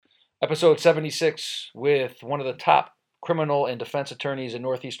Episode 76 with one of the top criminal and defense attorneys in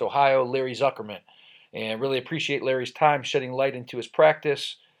Northeast Ohio, Larry Zukerman. And really appreciate Larry's time shedding light into his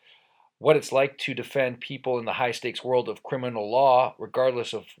practice, what it's like to defend people in the high stakes world of criminal law,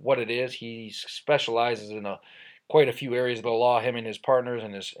 regardless of what it is. He specializes in quite a few areas of the law, him and his partners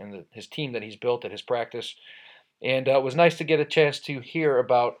and his team that he's built at his practice. And it was nice to get a chance to hear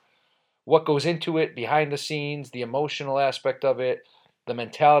about what goes into it, behind the scenes, the emotional aspect of it, the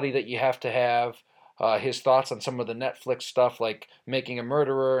mentality that you have to have, his thoughts on some of the Netflix stuff like Making a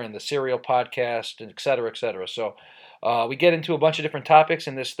Murderer and the Serial podcast, and et cetera, et cetera. So we get into a bunch of different topics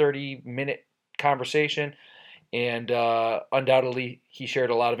in this 30-minute conversation, and undoubtedly he shared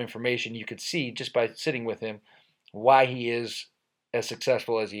a lot of information. You could see just by sitting with him why he is as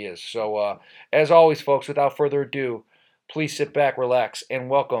successful as he is. So as always, folks, without further ado, please sit back, relax, and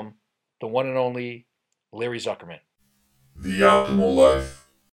welcome the one and only Larry Zukerman. The Optimal Life.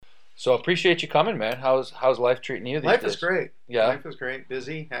 So appreciate you coming, man. How's life treating you these days? Life is great. Yeah. Life is great.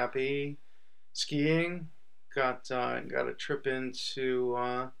 Busy, happy, skiing. Got a trip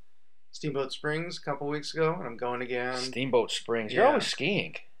into Steamboat Springs a couple weeks ago, and I'm going again. Steamboat Springs. You're Yeah. always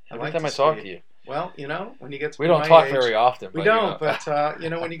skiing. Every like time to I talk ski. to you. Well, when you get to We be don't my talk age, very often. we don't, but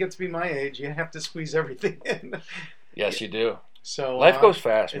when you get to be my age, you have to squeeze everything in. Yes, you do. So Life goes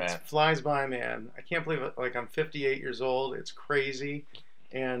fast, man. It flies by, man. I can't believe it. Like, I'm 58 years old. It's crazy.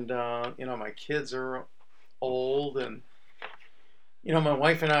 And, my kids are old. And, my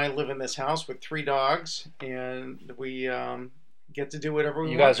wife and I live in this house with 3 dogs. And we get to do whatever we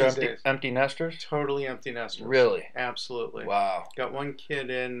want. You guys are these days. empty nesters? Totally empty nesters. Really? Absolutely. Wow. Got one kid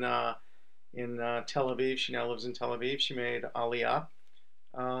in Tel Aviv. She now lives in Tel Aviv. She made Aliyah.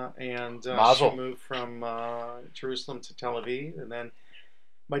 Mazel. She moved from Jerusalem to Tel Aviv, and then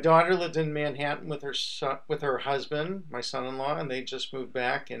my daughter lived in Manhattan with her husband, my son-in-law, and they just moved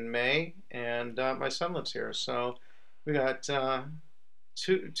back in May, and my son lives here. So we got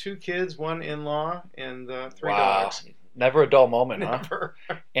two kids, one in-law, and 3 Wow. dogs. Never a dull moment, huh? Never.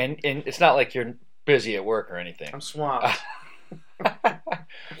 And it's not like you're busy at work or anything. I'm swamped.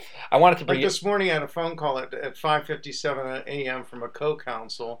 I wanted to bring Like you... this morning, I had a phone call at 5:57 a.m. from a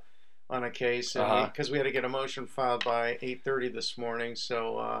co-counsel on a case, because we had to get a motion filed by 8:30 this morning.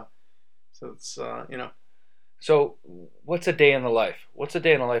 So it's So what's a day in the life? What's a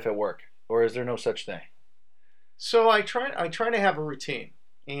day in the life at work? Or is there no such thing? So I try to have a routine,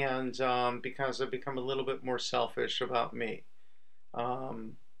 and because I've become a little bit more selfish about me,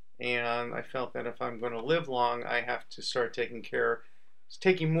 and I felt that if I'm going to live long, I have to start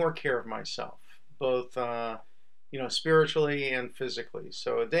taking more care of myself, both spiritually and physically.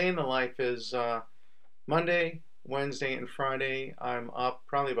 So a day in the life is Monday, Wednesday, and Friday. I'm up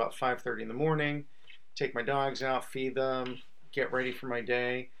probably about 5:30 in the morning, take my dogs out, feed them, get ready for my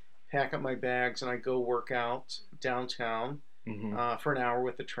day, pack up my bags, and I go work out downtown for an hour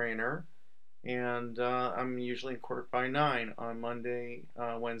with a trainer. And I'm usually in court by 9 on Monday,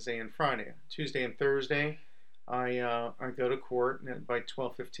 Wednesday, and Friday. Tuesday and Thursday, I go to court, and by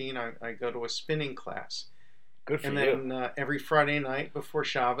 12:15, I go to a spinning class. Good for and you. then every Friday night before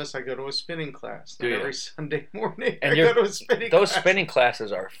Shabbos, I go to a spinning class. Do Then you? every Sunday morning, And I go to a spinning those class. spinning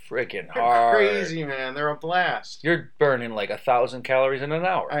classes are freaking They're hard. crazy, man. They're a blast. You're burning like 1,000 calories in an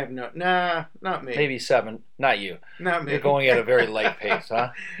hour. I have not me. Maybe 7. Not you. Not me. You're going at a very light pace, huh?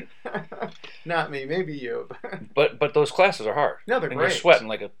 Not me. Maybe you. But those classes are hard. No, they're and great. You're sweating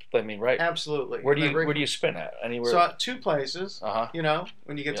like right? Absolutely. Where do They're great. you spin at? Anywhere? So 2 places. Uh-huh.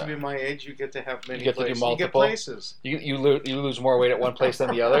 When you get to be my age, you get to have many You get to do places. multiple? You get places. You lose more weight at one place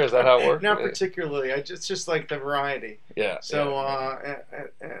than the other? Is that how it works? Not particularly. It's just like the variety. Yeah. So yeah.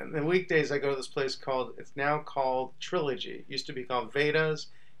 and the weekdays I go to this place it's now called Trilogy. It used to be called Vedas,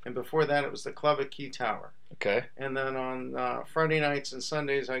 and before that it was the Club at Key Tower. Okay. And then on Friday nights and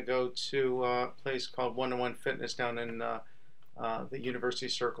Sundays I go to a place called One-on-One Fitness down in the University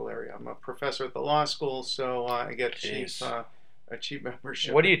Circle area. I'm a professor at the law school, so I get a cheap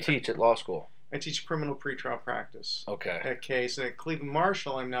membership. What do you teach at law school? I teach criminal pretrial practice. Okay. At Case. And at Cleveland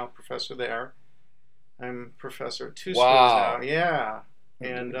Marshall, I'm now professor there. I'm professor at 2 Wow. schools now. Yeah.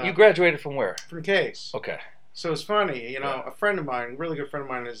 And You graduated from where? from Case. Okay. So it's funny, a friend of mine, a really good friend of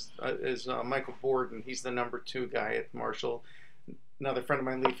mine is Michael Borden. He's the number 2 guy at Marshall. Another friend of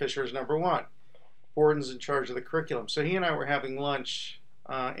mine, Lee Fisher, is number 1. Borden's in charge of the curriculum. So he and I were having lunch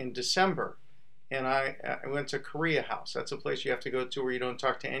in December, and I went to Korea House. That's a place you have to go to where you don't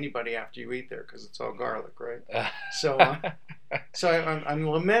talk to anybody after you eat there because it's all garlic, right? So I'm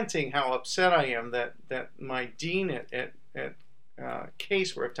lamenting how upset I am that my dean at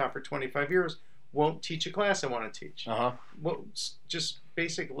Case, where I've taught for 25 years, won't teach a class I want to teach. Uh-huh. Well, just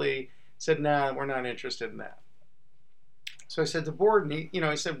basically said, nah, we're not interested in that. So I said to the board, and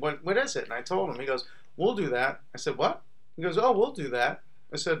he said, what is it? And I told him. He goes, we'll do that. I said, what? He goes, oh, we'll do that.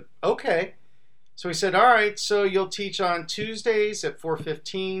 I said, okay. So he said, all right, so you'll teach on Tuesdays at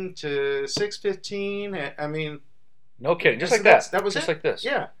 4:15 to 6:15. I mean, no kidding, just I like said, that. That was just it. like this.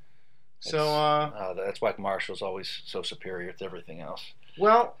 Yeah. So that's why Marshall's always so superior to everything else.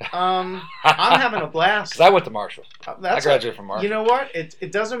 well, I'm having a blast. Because I went to Marshall. I graduated from Marshall. You know what?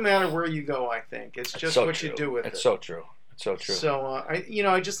 It doesn't matter where you go. I think it's just so what true. you do with it. It's so true. It's so true. So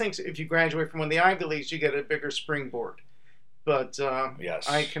I just think if you graduate from one of the Ivy Leagues, you get a bigger springboard. But yes,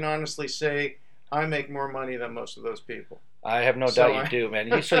 I can honestly say I make more money than most of those people. I have no doubt you do,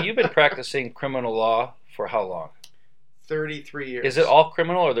 man. So you've been practicing criminal law for how long? 33 years. Is it all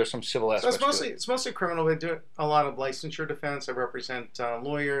criminal, or there's some civil aspects? So it's mostly criminal. We do a lot of licensure defense. I represent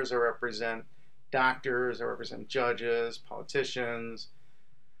lawyers. I represent doctors. I represent judges, politicians.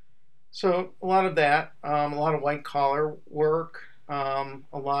 So a lot of that. A lot of white collar work. A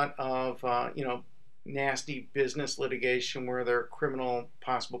lot of nasty business litigation where there are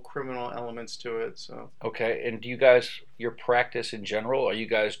possible criminal elements to it. So okay, and do you guys, your practice in general, are you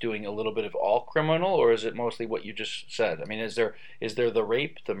guys doing a little bit of all criminal, or is it mostly what you just said? I mean, is there the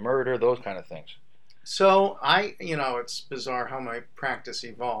rape, the murder, those kind of things? So it's bizarre how my practice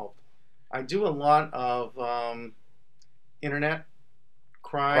evolved. I do a lot of internet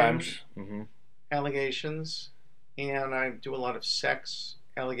crimes, allegations, and I do a lot of sex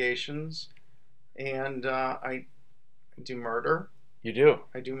allegations. And I do murder. You do?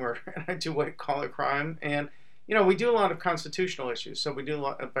 I do murder, and I do white collar crime. And, we do a lot of constitutional issues. So we do a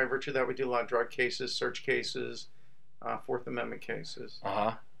lot, by virtue of that, we do a lot of drug cases, search cases, Fourth Amendment cases.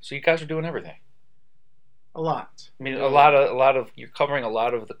 Uh-huh. So you guys are doing everything? A lot. I mean, a lot of, you're covering a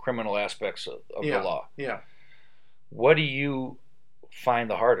lot of the criminal aspects of the law. Yeah. What do you find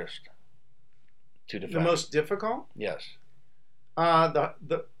the hardest to defend? The most difficult? Yes.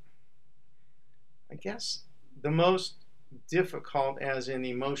 I guess the most difficult, as in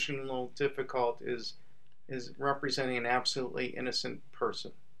emotional difficult, is representing an absolutely innocent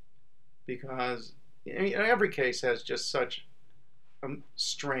person, because every case has just such a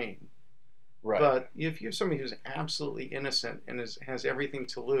strain. Right. But if you have somebody who's absolutely innocent and has everything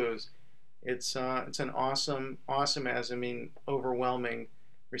to lose, it's an awesome overwhelming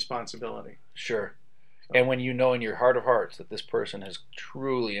responsibility. Sure. So. And when you know in your heart of hearts that this person is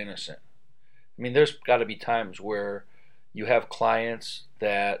truly innocent. I mean, there's got to be times where you have clients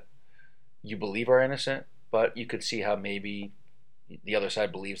that you believe are innocent, but you could see how maybe the other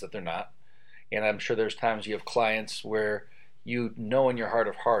side believes that they're not. And I'm sure there's times you have clients where you know in your heart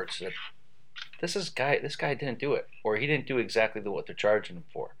of hearts that this guy didn't do it, or he didn't do exactly what they're charging him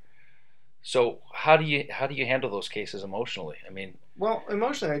for. So how do you handle those cases emotionally? I mean, well,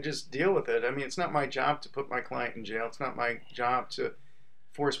 emotionally, I just deal with it. I mean, it's not my job to put my client in jail. It's not my job to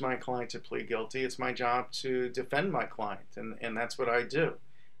force my client to plead guilty. It's my job to defend my client, and that's what I do.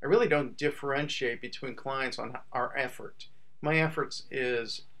 I really don't differentiate between clients on our effort. My efforts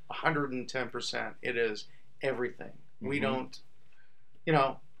is 110%. It is everything. Mm-hmm. We don't,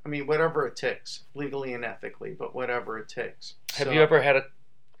 whatever it takes, legally and ethically, but whatever it takes. Have you ever had a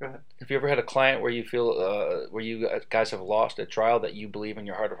Go ahead. Have you ever had a client where you feel where you guys have lost a trial that you believe in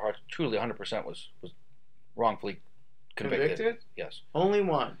your heart of hearts truly 100% was wrongfully convicted? Yes. Only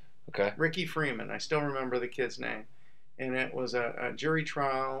one. Okay. Ricky Freeman. I still remember the kid's name. And it was a jury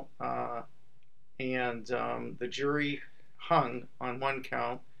trial, and the jury hung on one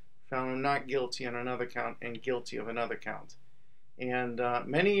count, found him not guilty on another count, and guilty of another count. And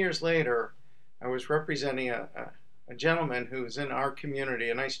many years later, I was representing a gentleman who was in our community,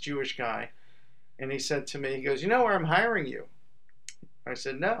 a nice Jewish guy, and he said to me, he goes, "You know where I'm hiring you?" I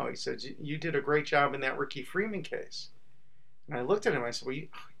said, "No." He said, "You did a great job in that Ricky Freeman case." And I looked at him, I said, "Well,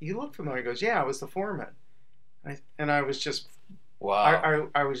 you look familiar." He goes, "Yeah, I was the foreman." And I was just, wow.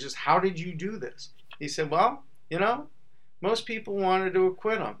 I was just, "How did you do this?" He said, "Well, most people wanted to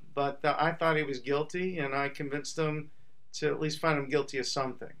acquit him, but I thought he was guilty, and I convinced them to at least find him guilty of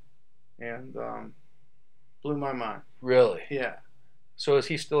something." And blew my mind. Really? Yeah. So is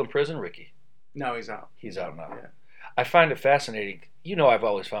he still in prison, Ricky? No, he's out. He's out now. Yeah. I find it fascinating. I've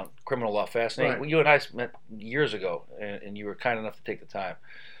always found criminal law fascinating. Right. You and I met years ago, and you were kind enough to take the time.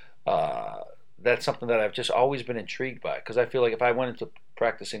 That's something that I've just always been intrigued by, because I feel like if I went into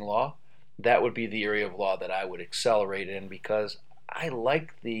practicing law, that would be the area of law that I would accelerate in, because I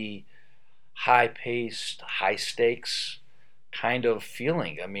like the high-paced, high-stakes kind of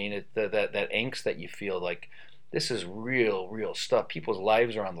feeling. I mean, that angst that you feel like This is real stuff. People's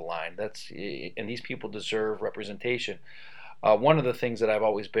lives are on the line. And these people deserve representation. One of the things that I've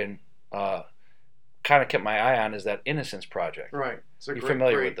always been kind of kept my eye on is that Innocence Project. Right. It's a You're great,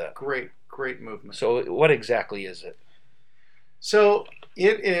 familiar great, with that? great movement. So what exactly is it? So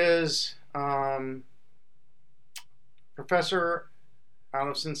it is professor out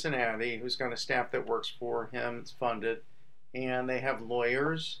of Cincinnati who's got a staff that works for him. It's funded, and they have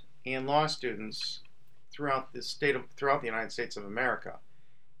lawyers and law students throughout the United States of America,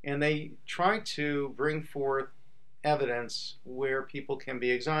 and they try to bring forth evidence where people can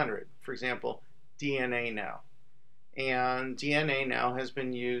be exonerated. For example, DNA now, and DNA now has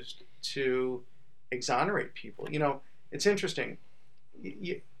been used to exonerate people. It's interesting.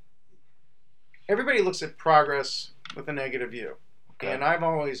 Everybody looks at progress with a negative view. Okay. And I've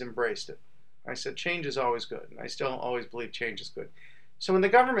always embraced it. I said change is always good, and I still always believe change is good. So when the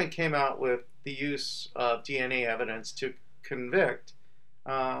government came out with the use of DNA evidence to convict,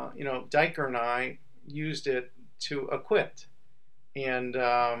 Diker and I used it to acquit. And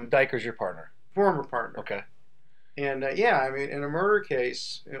Diker's your partner? Former partner. Okay. And in a murder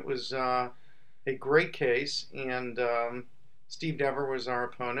case, it was a great case, and Steve Dever was our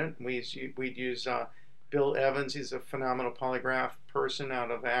opponent. We'd use Bill Evans. He's a phenomenal polygraph person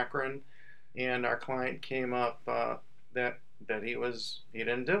out of Akron, and our client came up that he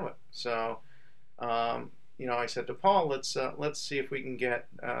didn't do it. So, I said to Paul, let's see if we can get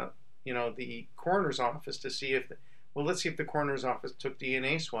the coroner's office to see let's see if the coroner's office took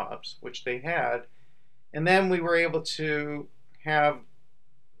DNA swabs, which they had, and then we were able to have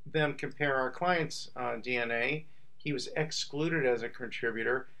them compare our client's DNA. He was excluded as a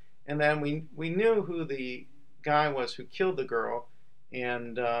contributor, and then we knew who the guy was who killed the girl,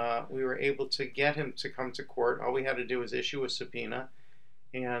 and we were able to get him to come to court. All we had to do was issue a subpoena,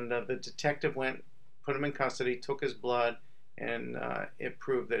 and the detective put him in custody, took his blood, and it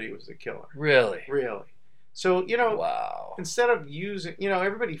proved that he was the killer. Really? Really. So, wow. Instead of using,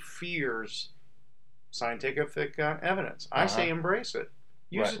 everybody fears scientific evidence. I say embrace it.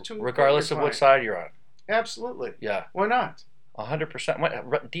 Use it to regardless of what side you're on. Absolutely. Yeah. Why not? 100%.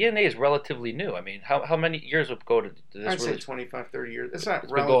 DNA is relatively new. I mean, how many years would go to this? I'd say 25, 30 years. It's not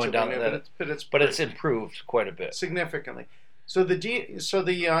going relatively down new, but it's improved quite a bit. Significantly. So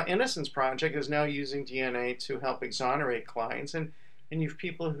the Innocence Project is now using DNA to help exonerate clients, and you've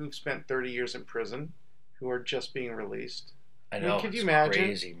people who've spent 30 years in prison who are just being released. I know. Could you imagine?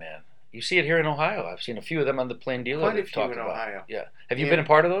 Crazy, man. You see it here in Ohio. I've seen a few of them on the Plain Dealer. Quite a few in Ohio. Yeah. Have you been a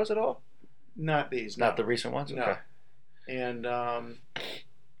part of those at all? Not these. Not the recent ones? No. Okay. And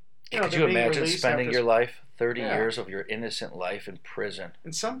could you imagine spending your life, 30 years of your innocent life in prison?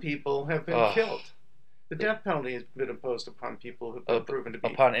 And some people have been killed. The death penalty has been imposed upon people who've been proven to be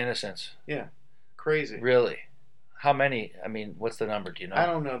upon innocence. Yeah. Crazy. Really? How many? I mean, what's the number? Do you know? I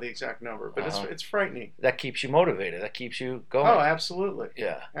don't know the exact number, but it's frightening. That keeps you motivated. That keeps you going. Oh, absolutely.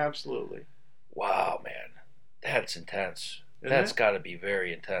 Yeah. Absolutely. Wow, man. That's intense. Isn't That's got to be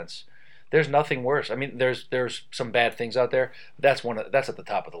very intense. There's nothing worse. I mean, there's some bad things out there. That's at the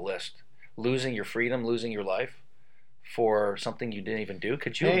top of the list. Losing your freedom, losing your life for something you didn't even do.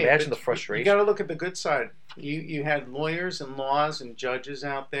 Could you imagine the frustration? You got to look at the good side. You had lawyers and laws and judges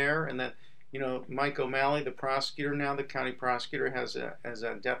out there, and then Mike O'Malley, the prosecutor now, the county prosecutor, has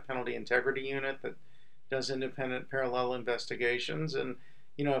a death penalty integrity unit that does independent parallel investigations, and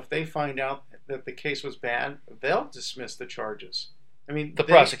if they find out that the case was bad, they'll dismiss the charges. I mean, the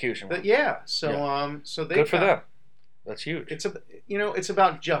prosecution. So they good for them. That's huge. It's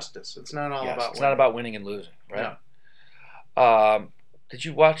about justice. It's not all about. It's not about winning and losing, right? No. Did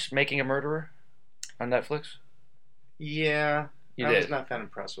you watch Making a Murderer on Netflix? Yeah. I was not that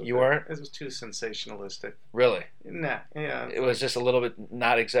impressed with it. You weren't? It was too sensationalistic. Really? Nah. Yeah. It was just a little bit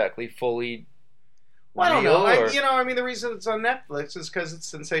not exactly fully. Well, I don't know. The reason it's on Netflix is because it's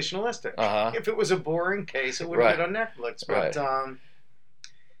sensationalistic. If it was a boring case, it would have been on Netflix. But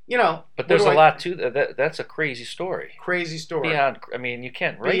But there's a lot to that. That's a crazy story. Crazy story. You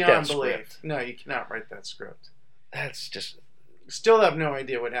can't write Beyond that belief. script. No, you cannot write that script. That's just. Still have no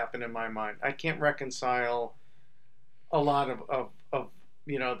idea what happened in my mind. I can't reconcile a lot of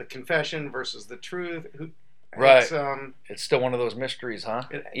the confession versus the truth. Right. It's still one of those mysteries, huh?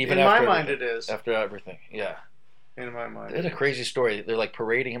 Even in my mind, it is. After everything, yeah. In my mind, it's a crazy story. They're like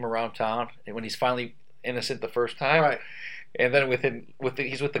parading him around town, and when he's finally innocent the first time, right? And then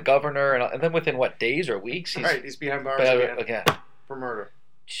he's with the governor, and then within days or weeks, he's behind bars again for murder.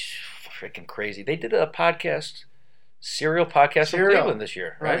 Freaking crazy! They did a serial podcast in Cleveland this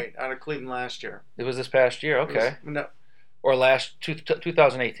year, right? Out of Cleveland last year. It was this past year. Okay. Or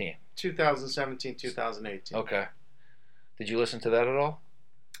 2018? 2017, 2018. Okay. Did you listen to that at all?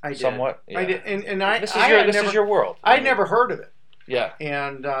 I did. Somewhat. Yeah. I did, and I This is your world. I'd never heard of it. Yeah.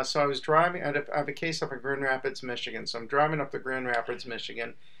 And so I was driving. I have a case up in Grand Rapids, Michigan. So I'm driving up to Grand Rapids,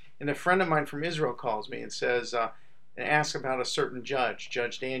 Michigan, and a friend of mine from Israel calls me and says, and asks about a certain judge,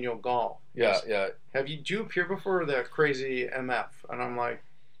 Judge Daniel Gall. Yeah, yeah. Do you appear before the crazy MF? And I'm like,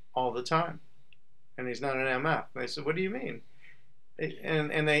 all the time. And he's not an MF. And they said, what do you mean?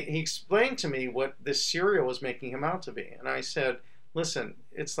 And he explained to me what this serial was making him out to be. And I said, listen,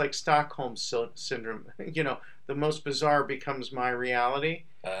 it's like Stockholm syndrome. You know, the most bizarre becomes my reality.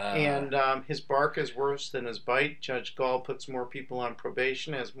 And his bark is worse than his bite. Judge Gall puts more people on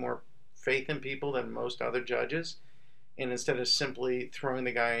probation, has more faith in people than most other judges. And instead of simply throwing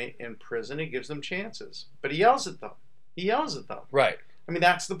the guy in prison, he gives them chances. But he yells at them. He yells at them. Right. I mean,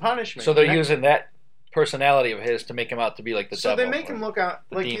 that's the punishment. So they're using that personality of his to make him out to be like the devil. So they make him look out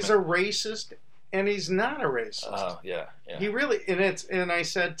like demon. He's a racist, and he's not a racist. Oh, yeah, yeah. He really, and I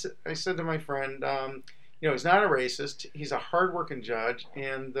said to my friend, you know, he's not a racist. He's a hardworking judge,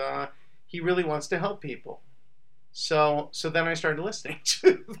 and he really wants to help people. So then I started listening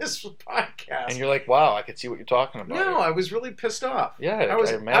to this podcast. And you're like, wow, I could see what you're talking about. No, I was really pissed off. Yeah, I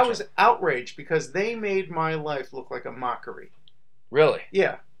imagine. I was outraged because they made my life look like a mockery. Really?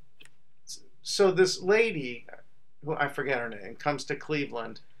 Yeah. So this lady, who I forget her name, comes to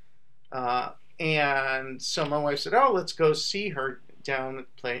Cleveland, and so my wife said, "Oh, let's go see her down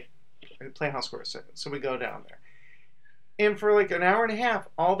at Playhouse Square." So we go down there, and for like an hour and a half,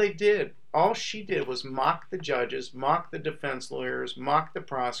 all she did was mock the judges, mock the defense lawyers, mock the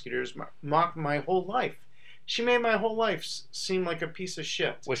prosecutors, mock my whole life. She made my whole life seem like a piece of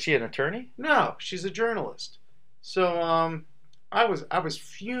shit. Was she an attorney? No, she's a journalist. So I was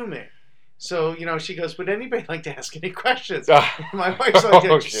fuming. So, you know, she goes, would anybody like to ask any questions? My wife's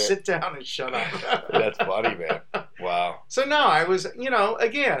like, sit down and shut up. That's funny, man. Wow. So, no, I was, you know,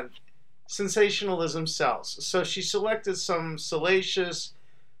 again, sensationalism sells. So she selected some salacious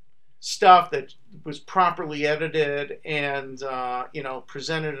stuff that was properly edited and, you know,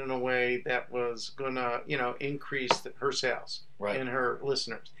 presented in a way that was going to, you know, increase her sales and her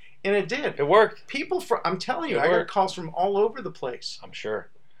listeners. And it did. It worked. I'm telling you, I got calls from all over the place. I'm sure.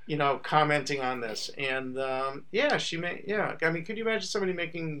 You know, commenting on this, and she made. Yeah, I mean, could you imagine somebody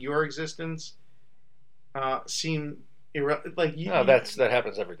making your existence seem like you? No, that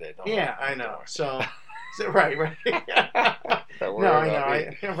happens every day. Yeah, I know. So right. No,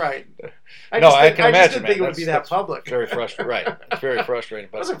 I know. Right. I can imagine. I just didn't think it would be that public. Very frustrating. Right. It's very frustrating.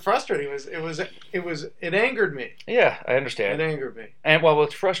 But it wasn't frustrating. It angered me. Yeah, I understand. It angered me. And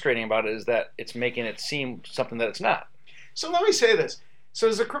what's frustrating about it is that it's making it seem something that it's not. So let me say this. So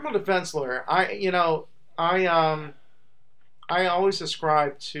as a criminal defense lawyer, I always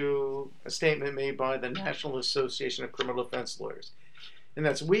ascribe to a statement made by the National Association of Criminal Defense Lawyers. And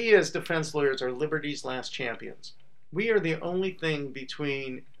that's, we as defense lawyers are liberty's last champions. We are the only thing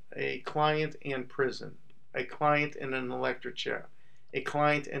between a client and prison, a client and an electric chair, a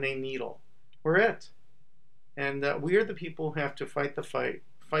client and a needle. We're it. And we are the people who have to fight the fight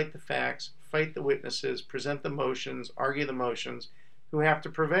the facts, fight the witnesses, present the motions, argue the motions, who have to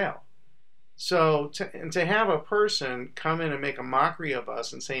prevail. So to have a person come in and make a mockery of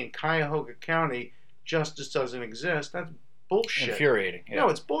us and say in Cuyahoga County justice doesn't exist, that's bullshit. Infuriating. Yeah. No,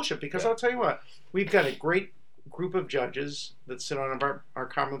 it's bullshit because I'll tell you what, we've got a great group of judges that sit on our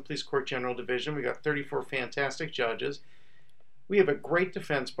Common Police Court General Division. We got 34 fantastic judges. We have a great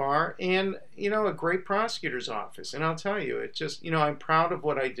defense bar and, you know, a great prosecutor's office. And I'll tell you, it just, you know, I'm proud of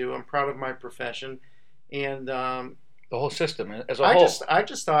what I do. I'm proud of my profession. And the whole system as a whole. I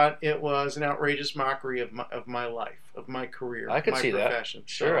just thought it was an outrageous mockery of my life, of my career, I could my see profession. that.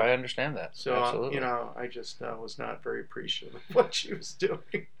 Sure, I understand that. So, absolutely. you know, I just was not very appreciative of what she was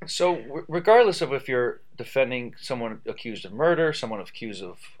doing. So, regardless of if you're defending someone accused of murder, someone accused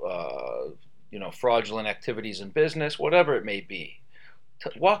of, you know, fraudulent activities in business, whatever it may be,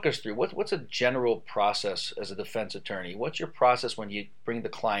 walk us through what's a general process as a defense attorney. What's your process when you bring the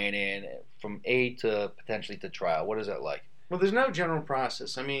client in from A to potentially to trial? What is that like? Well, there's no general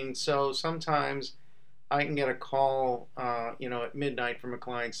process. I mean, so sometimes I can get a call, you know, at midnight from a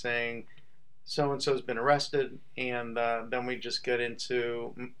client saying so-and-so's been arrested, and then we just get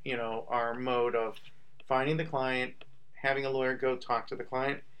into, you know, our mode of finding the client, having a lawyer go talk to the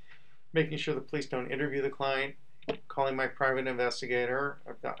client, making sure the police don't interview the client, calling my private investigator.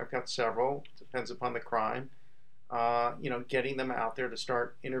 I've got several. Depends upon the crime. You know, getting them out there to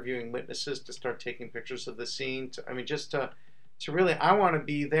start interviewing witnesses, to start taking pictures of the scene. Just to really, I want to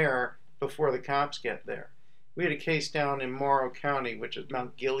be there before the cops get there. We had a case down in Morrow County, which is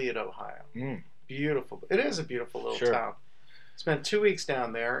Mount Gilead, Ohio. Mm, Beautiful. It is a beautiful little sure. town. Spent 2 weeks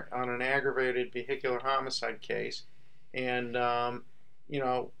down there on an aggravated vehicular homicide case, and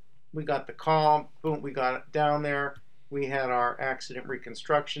we got the call. Boom, we got down there. We had our accident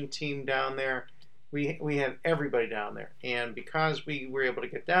reconstruction team down there. We had everybody down there, and because we were able to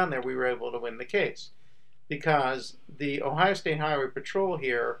get down there, we were able to win the case because the Ohio State Highway Patrol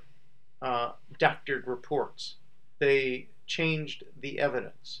here doctored reports. They changed the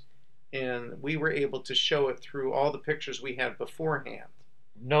evidence, and we were able to show it through all the pictures we had beforehand.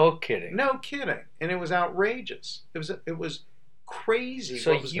 No kidding. No kidding, and it was outrageous. It was crazy.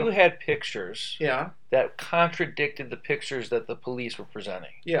 So you had pictures Yeah, that contradicted the pictures that the police were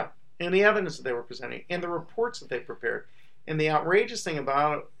presenting. yeah, and the evidence that they were presenting, and the reports that they prepared. And the outrageous thing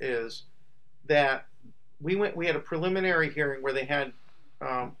about it is that we had a preliminary hearing where they had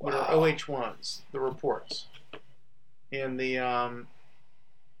what are OH1s, the reports, and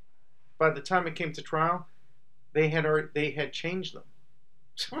by the time it came to trial, they had changed them.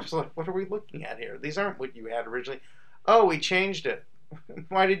 So I was like, what are we looking at here? These aren't what you had originally. Oh, we changed it.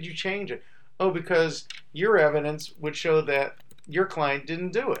 Why did you change it? Oh, because your evidence would show that your client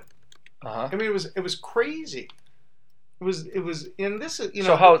didn't do it. Uh-huh. I mean, it was crazy. It was in this,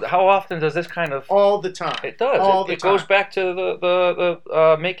 So how often does this kind of... all the time. It does. All the it time. goes back to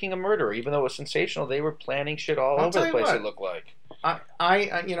the Making a Murderer. Even though it was sensational, they were planning shit all I'll over tell the you place. what. It looked like.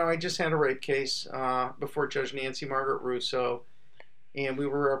 I just had a rape case before Judge Nancy Margaret Russo, and we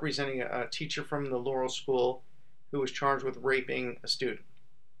were representing a teacher from the Laurel School who was charged with raping a student.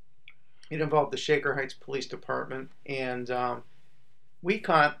 It involved the Shaker Heights Police Department, and we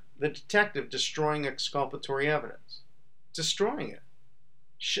caught the detective destroying exculpatory evidence. Destroying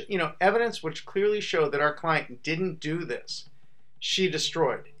it. Evidence which clearly showed that our client didn't do this. She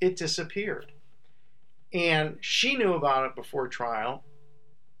destroyed. It disappeared. And she knew about it before trial,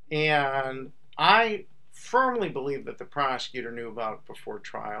 and I firmly believe that the prosecutor knew about it before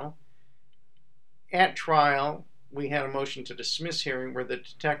trial. At trial, we had a motion to dismiss hearing where the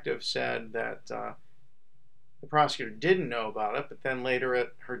detective said that the prosecutor didn't know about it, but then later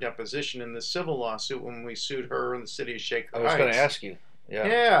at her deposition in the civil lawsuit when we sued her in the city of Shaker Heights. I was going to ask you. Yeah.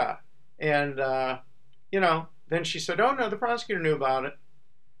 Yeah. And, then she said, oh, no, the prosecutor knew about it.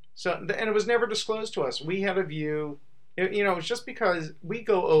 So, and it was never disclosed to us. We had a view, it was just because we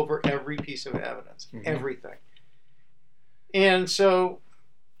go over every piece of evidence, everything. And so,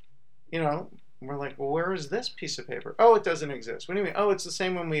 we're like, well, where is this piece of paper? Oh, it doesn't exist. What do you mean? Oh, it's the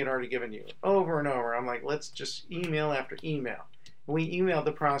same one we had already given you over and over. I'm like, let's just email after email. We emailed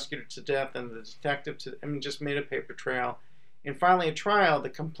the prosecutor to death and the detective just made a paper trail. And finally, at trial, the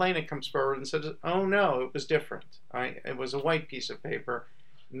complainant comes forward and says, oh, no, it was different. It was a white piece of paper.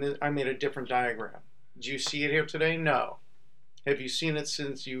 And I made a different diagram. Did you see it here today? No. Have you seen it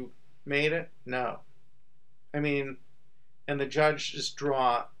since you made it? No. And the judge just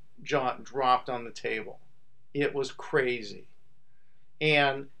jaw dropped on the table. It was crazy.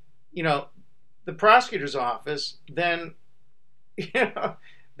 And, the prosecutor's office then,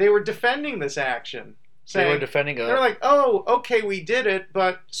 they were defending this action. They were defending They're like, oh, okay, we did it,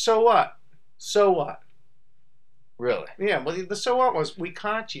 but so what? So what? Really? Yeah, well, the so what was, we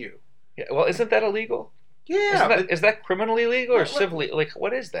caught you. Yeah. Well, isn't that illegal? Yeah. Is that criminally legal or civilly? Like,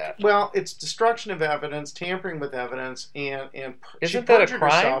 what is that? Well, it's destruction of evidence, tampering with evidence, and isn't that a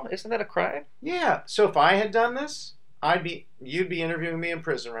crime? Isn't that a crime? Yeah. So if I had done this, you'd be interviewing me in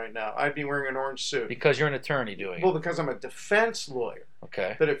prison right now. I'd be wearing an orange suit. Because you're an attorney doing it. Well, because I'm a defense lawyer.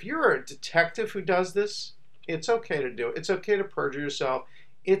 Okay. But if you're a detective who does this, it's okay to do it. It's okay to perjure yourself.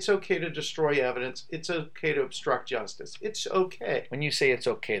 It's okay to destroy evidence. It's okay to obstruct justice. It's okay. When you say it's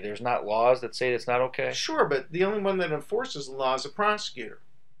okay, there's not laws that say it's not okay? Sure, but the only one that enforces the law is a prosecutor.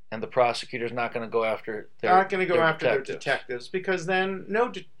 And the prosecutor's not going to go after their detectives because then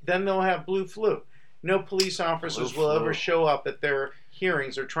they'll have blue flu. No police officers will ever show up at their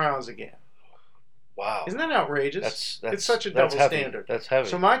hearings or trials again. Wow. Isn't that outrageous? It's such a double standard. That's heavy.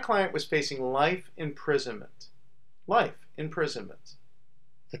 So my client was facing life imprisonment. Life imprisonment.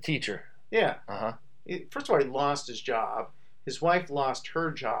 The teacher. Yeah. Uh-huh. First of all, he lost his job. His wife lost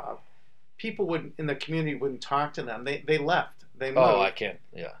her job. People in the community wouldn't talk to them. They left. They moved. Oh, I can't.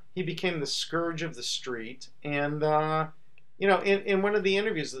 Yeah. He became the scourge of the street. And, in one of the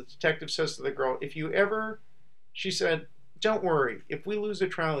interviews, the detective says to the girl, she said, don't worry. If we lose a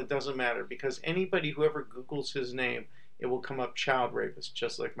trial, it doesn't matter because anybody who ever Googles his name, it will come up child rapist,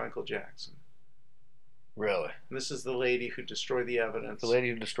 just like Michael Jackson. Really? And this is the lady who destroyed the evidence. The lady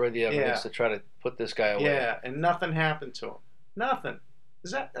who destroyed the evidence to try to put this guy away. Yeah, and nothing happened to him. Nothing.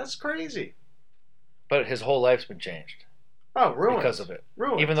 That's crazy. But his whole life's been changed Oh, ruined. because of it.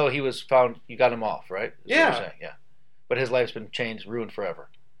 Ruined. Even though he was found, you got him off, right? Is what Yeah. you're saying, yeah. But his life's been changed, ruined forever.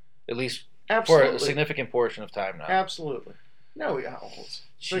 At least Absolutely. for a significant portion of time now. Absolutely. No, how old?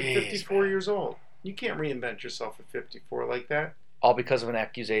 He's like Jeez, 54 man. years old. You can't reinvent yourself at 54 like that. All because of an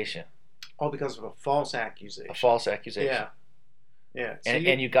accusation. All because of a false accusation. A false accusation. Yeah. Yeah. So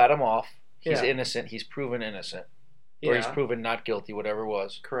And you got him off. He's Yeah. innocent. He's proven innocent. yeah, Or he's proven not guilty, whatever it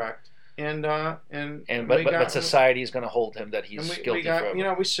was. correct. And But society is going to hold him that he's guilty we got,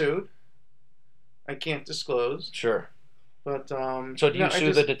 forever. we sued. I can't disclose, Sure. but So do you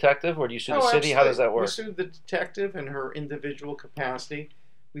sue the detective or do you sue the city? How does that work? We sued the detective in her individual capacity.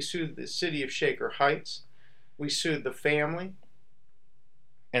 We sued the city of Shaker Heights. We sued the family.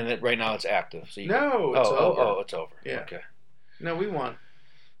 And that right now it's active. So No, it's over. Oh, it's over. Yeah. Okay. No, we won.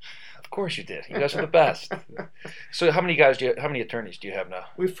 Of course you did. You guys are the best. So how many attorneys do you have now?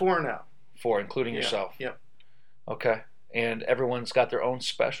 We've 4 now. 4, including Yeah, yourself. Yep. Okay. And everyone's got their own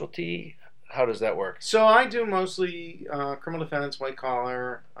specialty. How does that work? So I do mostly criminal defendants, white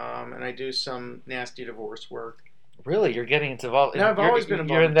collar, and I do some nasty divorce work. Really, you're getting involved. No, I've always been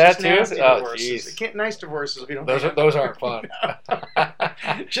involved. You're in that Just too. nasty Oh, divorces. jeez. Nice divorces we don't. Those aren't fun.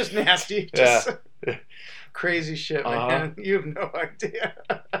 Just nasty. Yeah. Just crazy shit, man. You have no idea.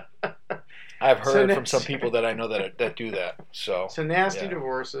 I've heard So from some people that I know that do that. So nasty yeah.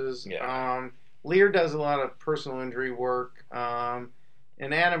 divorces. Yeah. Lear does a lot of personal injury work.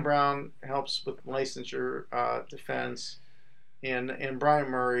 And Adam Brown helps with licensure defense. And Brian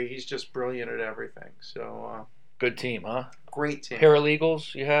Murray, he's just brilliant at everything. So good team, huh? great team.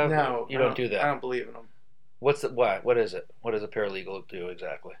 Paralegals you have? No, you don't do that. I don't believe in them. What's the why? What is it? What does a paralegal do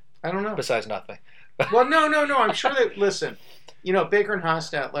exactly? I don't know. Besides nothing. Well, no. I'm sure that, listen, Baker and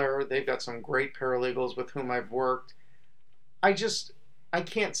Hostetler, they've got some great paralegals with whom I've worked. I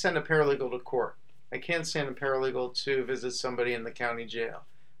can't send a paralegal to court. I can't send a paralegal to visit somebody in the county jail.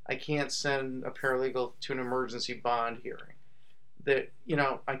 I can't send a paralegal to an emergency bond hearing.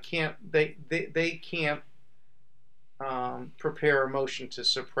 I can't, they can't prepare a motion to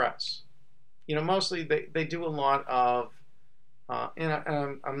suppress. Mostly they do a lot of,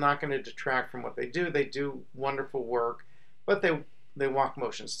 and I'm not going to detract from what they do. They do wonderful work, but they walk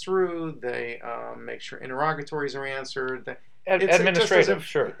motions through. They make sure interrogatories are answered. Administrative,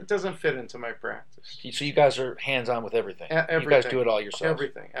 sure. It doesn't fit into my practice. So you guys are hands-on with everything. Everything. You guys do it all yourselves.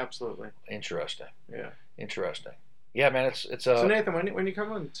 Everything, absolutely. Interesting. Yeah. Interesting. Yeah, man, it's So Nathan, when you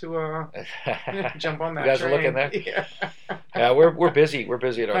come in to jump on that you guys train, are looking there. Yeah. Yeah, we're busy. We're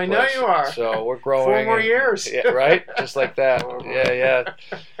busy at our I place. know you are. So we're growing. 4 more years. Yeah, right? Just like that. 4 more. Yeah.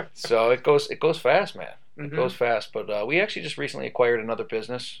 So it goes fast, man. It Mhm. goes fast. But we actually just recently acquired another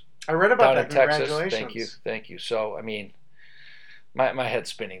business I read about down that. in Texas. Congratulations. Thank you. So I mean, my head's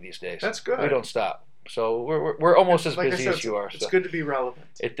spinning these days. That's good. We don't stop. So we're almost as Like I busy said, as you are. It's So. good to be relevant.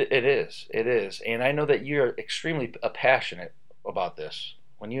 It is, and I know that you're extremely passionate about this.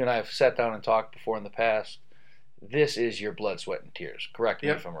 When you and I have sat down and talked before in the past, this is your blood, sweat, and tears. Correct me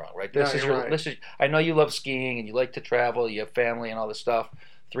Yep. if I'm wrong, right? No, This is you're your. right. This is. I know you love skiing and you like to travel. You have family and all this stuff.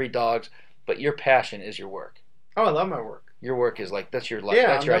 3 dogs, but your passion is your work. Oh, I love my work. Your work is like that's your life. Yeah,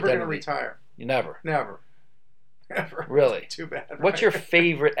 That's I'm your never identity. going to retire. You never. Never. Really? Too bad. What's right? your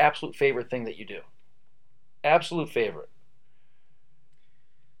favorite, absolute favorite thing that you do? Absolute favorite.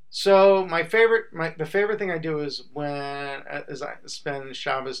 So the favorite thing I do is I spend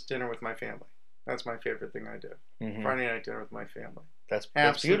Shabbos dinner with my family. That's my favorite thing I do. Mhm. Friday night dinner with my family. That's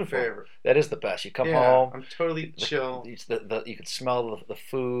Absolute beautiful. favorite. That is the best. You come Yeah, home. I'm totally chill. You can smell the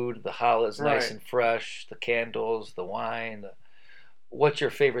food. The challah is nice Right. and fresh. The candles, the wine. What's your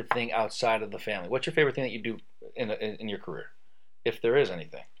favorite thing outside of the family? What's your favorite thing that you do in your career, if there is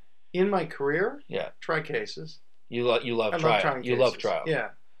anything? In my career, Yeah, try cases. you love I trial. love trying You cases. love trial. Yeah.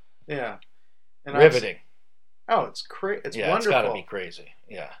 And Riveting. it's great. It's Yeah, wonderful. it's got to be crazy.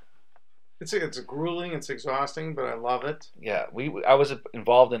 Yeah. It's grueling. It's exhausting, but I love it. Yeah, I was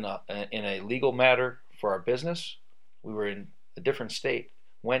involved in a legal matter for our business. We were in a different state.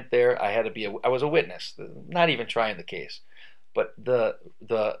 Went there. I was a witness, not even trying the case, but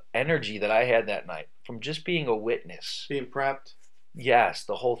the energy that I had that night from just being a witness. Being prepped. Yes,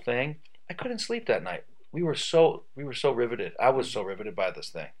 the whole thing. I couldn't sleep that night. We were so riveted. I was so riveted by this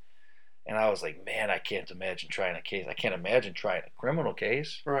thing, and I was like, man, I can't imagine trying a case. I can't imagine trying a criminal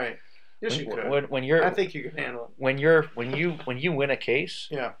case. Right. Yes, you could. When you're, I think you can handle it. when you win a case,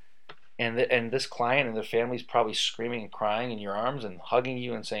 Yeah. and this client and their family's probably screaming and crying in your arms and hugging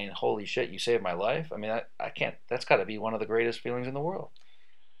you and saying, "Holy shit, you saved my life." I mean, I can't. That's got to be one of the greatest feelings in the world.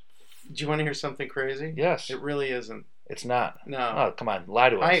 Do you want to hear something crazy? Yes, It really isn't. It's not. No. Oh, come on, lie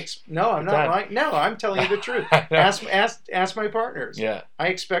to us. No, I'm not lying. No, I'm telling you the truth. Ask my partners. Yeah. I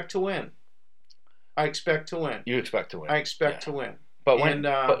expect to win. I expect to win. You expect to win. I expect to win. But when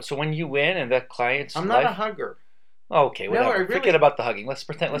you win and that client's I'm not a hugger. Okay, whatever. No, Forget about the hugging. Let's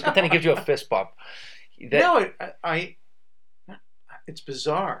pretend he gives you a fist bump. It's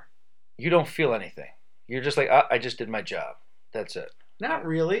bizarre. You don't feel anything. You're just like, I just did my job. That's it. Not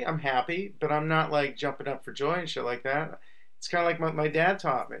really. I'm happy, but I'm not like jumping up for joy and shit like that. It's kind of like what my dad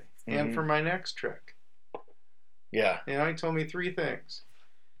taught me. And for my next trick. Yeah. You know, he told me 3 things.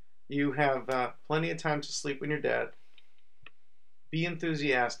 You have plenty of time to sleep when you're dead. Be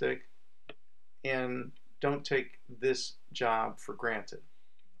enthusiastic. And don't take this job for granted.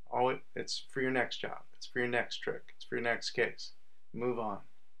 It's for your next job. It's for your next trick. It's for your next case. Move on.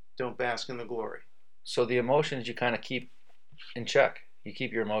 Don't bask in the glory. So the emotions you kind of keep in check. You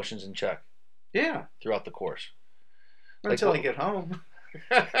keep your emotions in check. Yeah. Throughout the course. Until I get home.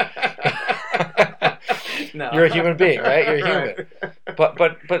 No. You're a human being, right? You're a human.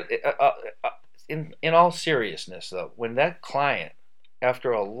 Right. But in all seriousness, though, when that client,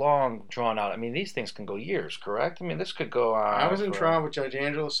 after a long, drawn out, I mean, these things can go years, correct? I mean, this could go on. I was in trial with Judge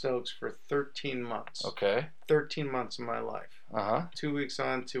Angela Stokes for 13 months. Okay. 13 months of my life. 2 weeks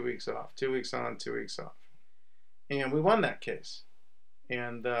on, 2 weeks off. 2 weeks on, 2 weeks off. And we won that case.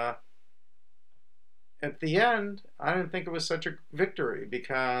 And at the end, I didn't think it was such a victory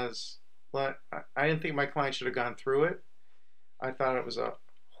because I didn't think my client should have gone through it. I thought it was a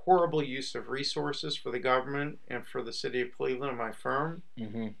horrible use of resources for the government and for the city of Cleveland and my firm.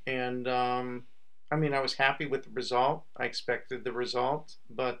 And I mean, I was happy with the result. I expected the result,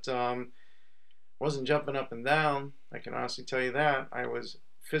 but wasn't jumping up and down. I can honestly tell you that. I was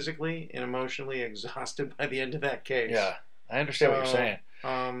physically and emotionally exhausted by the end of that case. Yeah, I understand what you're saying.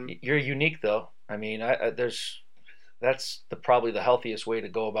 You're unique, though. I mean, that's probably the healthiest way to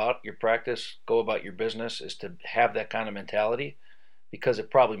go about your practice, go about your business, is to have that kind of mentality, because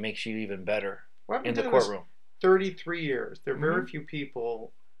it probably makes you even better in the courtroom. 33 years. There are very few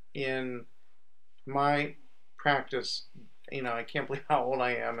people in my practice. You know, I can't believe how old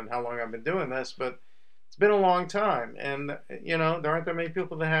I am and how long I've been doing this, but it's been a long time. And, you know, there aren't that many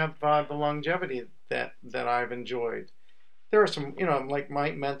people that have the longevity that I've enjoyed. There are some, you know, like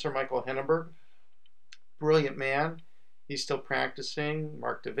my mentor, Michael Henneberg, brilliant man. He's still practicing.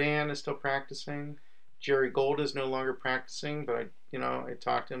 Mark Devan is still practicing. Jerry Gold is no longer practicing, but I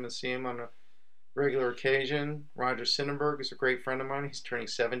talk to him and see him on a regular occasion. Roger Sinnenberg is a great friend of mine. He's turning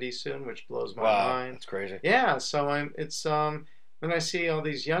 70 soon, which blows my mind. Wow, that's crazy. Yeah, so when I see all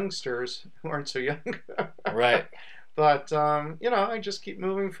these youngsters who aren't so young. Right. But I just keep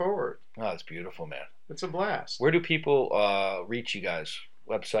moving forward. Oh, that's beautiful, man. It's a blast. Where do people reach you guys?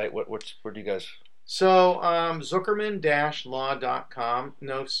 Website? Where do you guys? So Zukerman-law.com,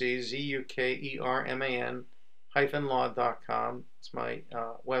 no C, Zukerman -law.com. It's my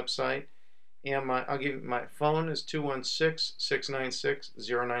website. And I'll give you my phone is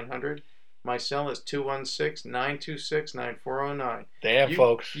 216-696-0900. My cell is 216-926-9409. Damn,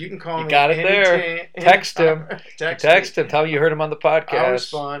 folks. You can call me. You got it there. Text him. Text him. Tell him you heard him on the podcast. I'll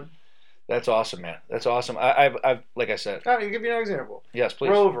respond. That's awesome, man. That's awesome. I've like I said. I'll give you an example. Yes,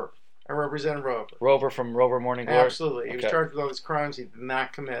 please. Rover. I represent Rover. Rover from Rover Morning Glory? Absolutely. He was charged with all these crimes he did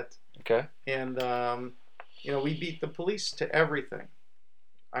not commit. Okay. And, we beat the police to everything.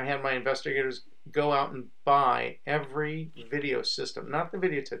 I had my investigators go out and buy every video system. Not the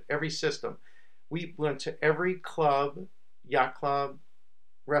videotape, every system. We went to every club, yacht club,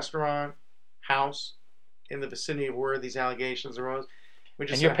 restaurant, house in the vicinity of where these allegations arose. We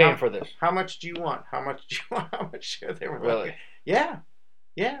just and you're paying for this. How much do you want? How much do you want? How much? They were really? Like, yeah.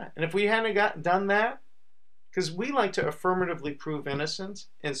 Yeah, and if we hadn't done that, because we like to affirmatively prove innocence,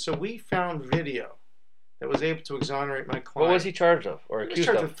 and so we found video that was able to exonerate my client. What was he charged of or accused of? He was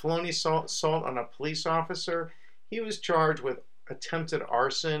charged with felonious assault on a police officer. He was charged with attempted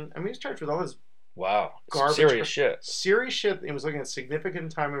arson. I mean, he was charged with all this garbage. Serious shit. Serious shit. He was looking at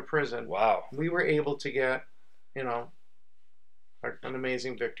significant time in prison. Wow. We were able to get, an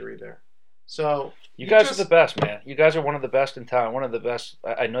amazing victory there. So you guys are the best, man. You guys are one of the best in town. One of the best.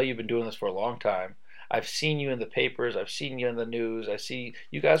 I know you've been doing this for a long time. I've seen you in the papers. I've seen you in the news. I see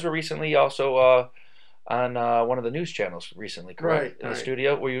you guys were recently also on one of the news channels recently, correct? Right. In the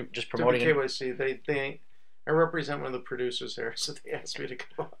studio. Were you just promoting? WKYC. I represent one of the producers there, so they asked me to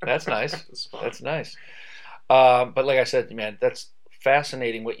come on. That's nice. That's nice. But like I said, man, that's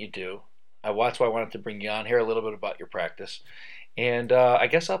fascinating what you do. That's why I wanted to bring you on here, a little bit about your practice. And I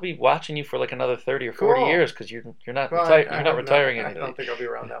guess I'll be watching you for like another 30 or 40 years because you're not retiring anything. I don't think I'll be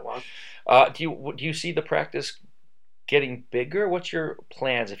around that long. Do you see the practice getting bigger? What's your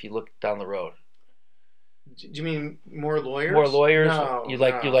plans if you look down the road? Do you mean more lawyers? More lawyers? No, You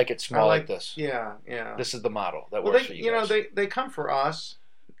like no. it small like this? Yeah, yeah. This is the model that Well, works they, for you guys. they come for us.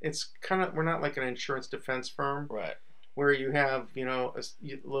 It's kind of, we're not like an insurance defense firm Right. where you have,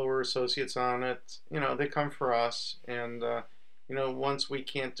 lower associates on it. They come for us, and once we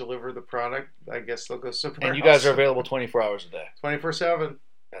can't deliver the product, I guess they'll go somewhere And you guys else. are available 24 hours a day. 24/7.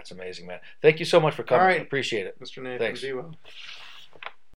 That's amazing, man. Thank you so much for coming. All right. Appreciate it. Mr. Nathan, Thanks. be well.